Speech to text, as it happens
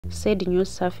Said news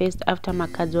surfaced after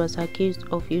Makhadzi was accused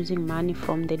of using money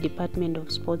from the Department of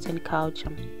Sports and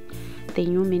Culture. The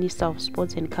new Minister of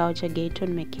Sports and Culture,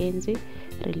 Gayton Makhadzi,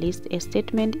 released a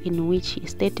statement in which he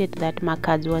stated that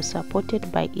Makhadzi was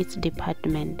supported by its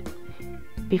department.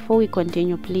 Before we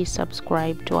continue, please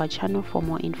subscribe to our channel for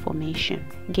more information.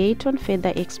 Gayton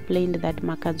further explained that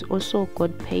Makhadzi also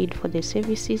got paid for the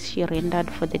services she rendered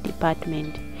for the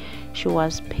department. She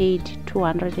was paid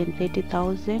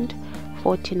 $230,000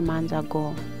 14 months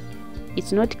ago.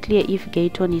 It's not clear if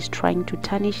Gayton is trying to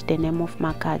tarnish the name of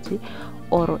Makhadzi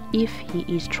or if he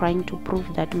is trying to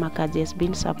prove that Makhadzi has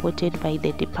been supported by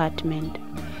the department.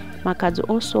 Makhadzi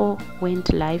also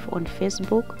went live on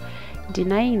Facebook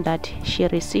denying that she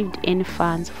received any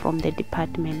funds from the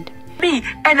department. Me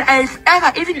and I've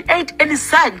ever even ate any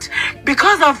cent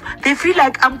because of they feel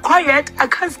like I'm quiet, I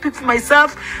can't speak for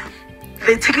myself.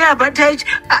 They take advantage.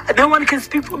 No one can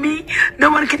speak for me,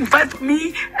 no one can fight for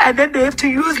me, and then they have to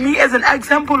use me as an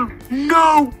example.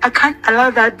 No, I can't allow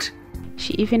that.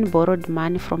 She even borrowed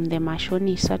money from the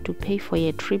Mashonisa to pay for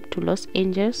a trip to Los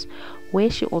Angeles, where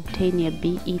she obtained a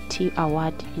BET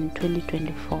award in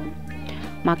 2024.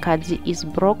 Makhadzi is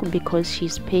broke because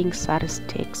she's paying SARS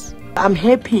tax. I'm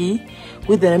happy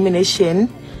with the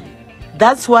nomination.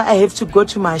 That's why I have to go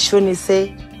to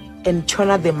Mashonisa and turn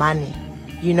out the money,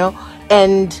 you know.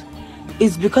 And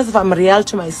it's because if I'm real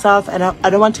to myself and I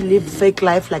don't want to live fake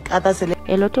life like others.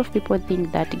 A lot of people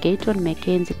think that Gayton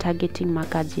Makhadzi targeting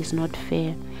Makhadzi is not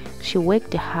fair. She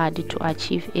worked hard to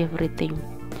achieve everything.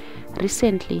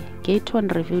 Recently, Gayton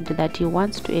revealed that he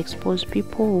wants to expose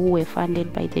people who were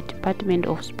funded by the Department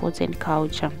of Sports and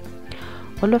Culture.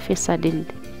 All of a sudden,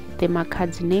 the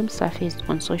Makhadzi name surfaced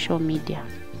on social media.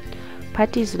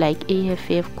 Parties like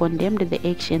AFF condemned the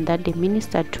action that the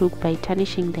minister took by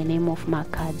tarnishing the name of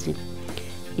Makhadzi.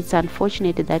 It's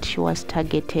unfortunate that she was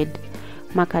targeted.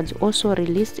 Makhadzi also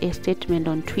released a statement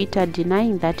on Twitter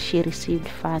denying that she received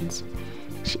funds.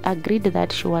 She agreed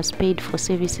that she was paid for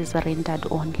services rendered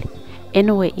only.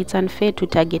 Anyway, it's unfair to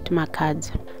target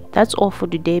Makhadzi. That's all for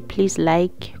today. Please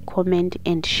like, comment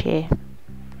and share.